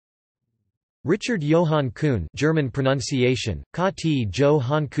Richard Johann Kuhn, German pronunciation: Kati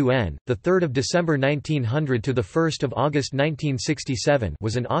Johann Kuhn, the 3rd of December 1900 to the 1st of August 1967,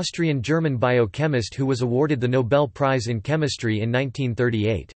 was an Austrian-German biochemist who was awarded the Nobel Prize in Chemistry in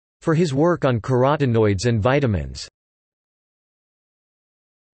 1938 for his work on carotenoids and vitamins.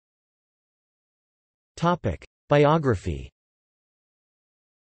 Topic: Biography.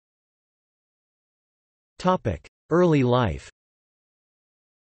 Topic: Early life.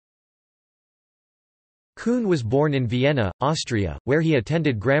 Kuhn was born in Vienna, Austria, where he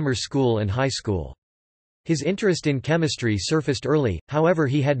attended grammar school and high school. His interest in chemistry surfaced early, however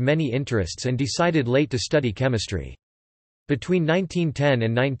he had many interests and decided late to study chemistry. Between 1910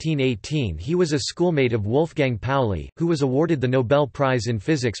 and 1918 he was a schoolmate of Wolfgang Pauli, who was awarded the Nobel Prize in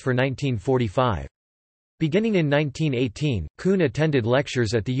Physics for 1945. Beginning in 1918, Kuhn attended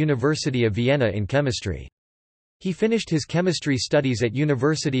lectures at the University of Vienna in chemistry. He finished his chemistry studies at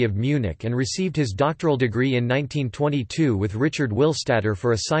University of Munich and received his doctoral degree in 1922 with Richard Willstatter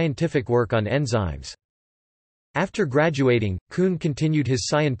for a scientific work on enzymes. After graduating, Kuhn continued his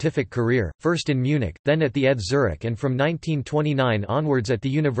scientific career, first in Munich, then at the ETH Zurich and from 1929 onwards at the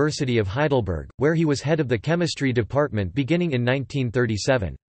University of Heidelberg, where he was head of the chemistry department beginning in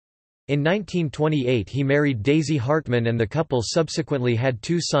 1937. In 1928 he married Daisy Hartmann and the couple subsequently had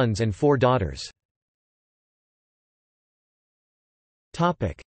 2 sons and 4 daughters.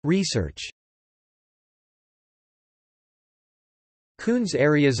 Research. Kuhn's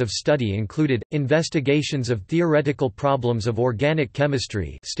areas of study included, investigations of theoretical problems of organic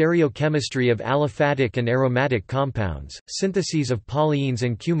chemistry, stereochemistry of aliphatic and aromatic compounds, syntheses of polyenes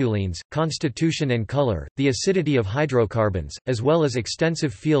and cumulines, constitution and color, the acidity of hydrocarbons, as well as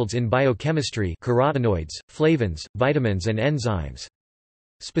extensive fields in biochemistry, carotenoids, flavins, vitamins and enzymes.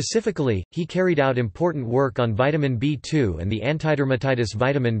 Specifically, he carried out important work on vitamin B2 and the antidermatitis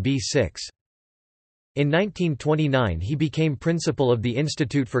vitamin B6. In 1929 he became principal of the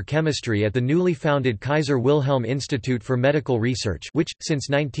Institute for Chemistry at the newly founded Kaiser Wilhelm Institute for Medical Research, which, since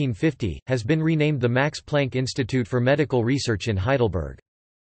 1950, has been renamed the Max Planck Institute for Medical Research in Heidelberg.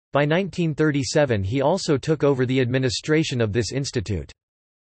 By 1937 he also took over the administration of this institute.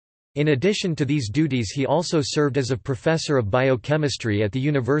 In addition to these duties he also served as a professor of biochemistry at the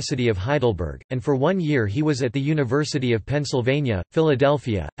University of Heidelberg, and for 1 year he was at the University of Pennsylvania,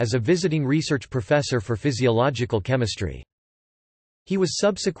 Philadelphia, as a visiting research professor for physiological chemistry. He was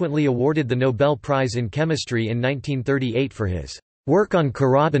subsequently awarded the Nobel Prize in Chemistry in 1938 for his work on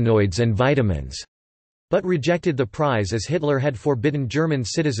carotenoids and vitamins, but rejected the prize as Hitler had forbidden German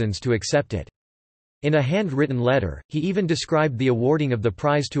citizens to accept it. In a handwritten letter, he even described the awarding of the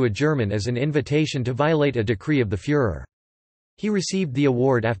prize to a German as an invitation to violate a decree of the Führer. He received the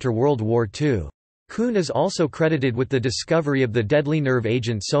award after World War II. Kuhn is also credited with the discovery of the deadly nerve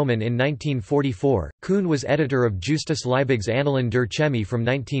agent soman in 1944. Kuhn was editor of Justus Liebig's Annalen der Chemie from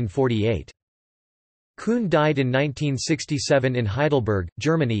 1948. Kuhn died in 1967 in Heidelberg,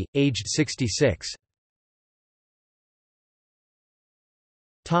 Germany, aged 66.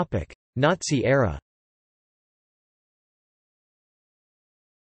 Nazi era.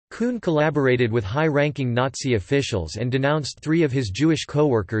 Kuhn collaborated with high-ranking Nazi officials and denounced 3 of his Jewish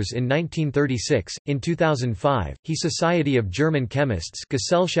co-workers in 1936. In 2005, he Society of German Chemists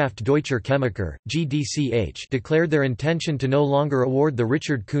Gesellschaft Deutscher Chemiker, GDCH declared their intention to no longer award the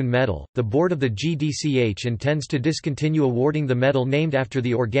Richard Kuhn Medal. The board of the GDCH intends to discontinue awarding the medal named after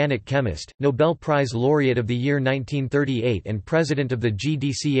the organic chemist, Nobel Prize laureate of the year 1938 and president of the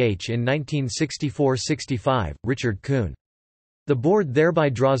GDCH in 1964–65, Richard Kuhn. The board thereby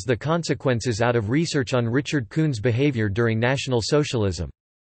draws the consequences out of research on Richard Kuhn's behavior during National Socialism.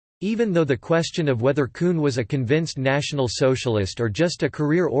 Even though the question of whether Kuhn was a convinced National Socialist or just a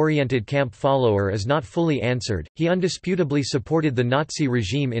career-oriented camp follower is not fully answered, he undisputably supported the Nazi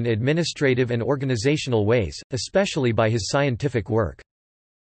regime in administrative and organizational ways, especially by his scientific work.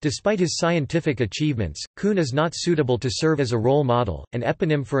 Despite his scientific achievements, Kuhn is not suitable to serve as a role model, an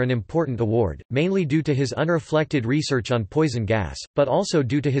eponym for an important award, mainly due to his unreflected research on poison gas, but also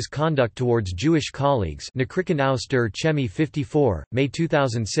due to his conduct towards Jewish colleagues. Nachrichten aus der Chemie 54, May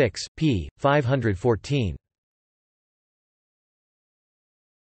 2006, p. 514.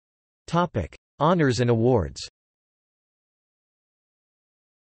 Honors and awards.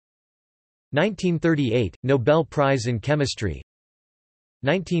 1938 – Nobel Prize in Chemistry.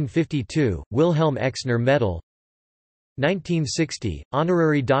 1952 – Wilhelm Exner Medal. 1960 –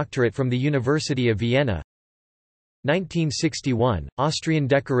 Honorary Doctorate from the University of Vienna. 1961 – Austrian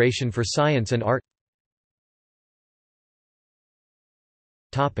Decoration for Science and Art.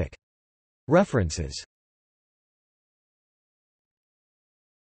 References.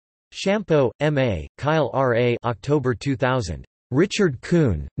 Champeau, M.A., Kyle R.A. October 2000. Richard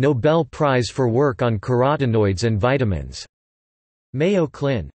Kuhn, Nobel Prize for Work on Carotenoids and Vitamins. Mayo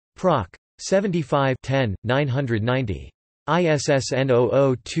Clin. Proc. 75 10, 990. ISSN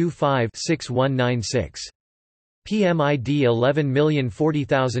 0025-6196. PMID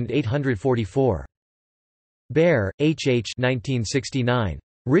 11040844. Baer, H. H. 1969.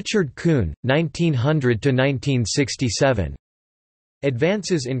 Richard Kuhn, 1900–1967.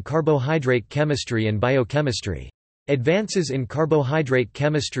 Advances in Carbohydrate Chemistry and Biochemistry. Advances in Carbohydrate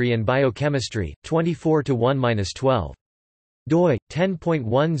Chemistry and Biochemistry, 24–1–12. doi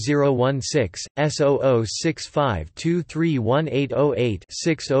 10.1016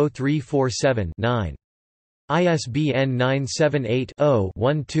 S0065231808-60347-9. ISBN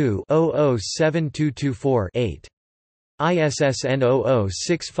 978-0-12-007224-8. ISSN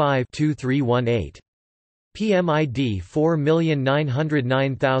 00652318. PMID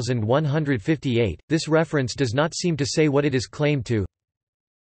 4909158. This reference does not seem to say what it is claimed to.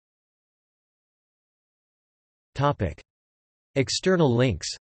 Topic. External links.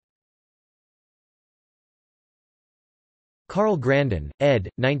 Carl Grandin, ed.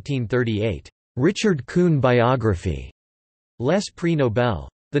 1938. Richard Kuhn Biography. Les Prix Nobel.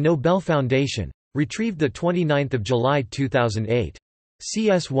 The Nobel Foundation. Retrieved 29 July 2008.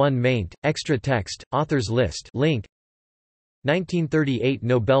 CS1 maint, extra text, authors list link. 1938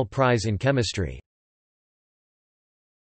 Nobel Prize in Chemistry.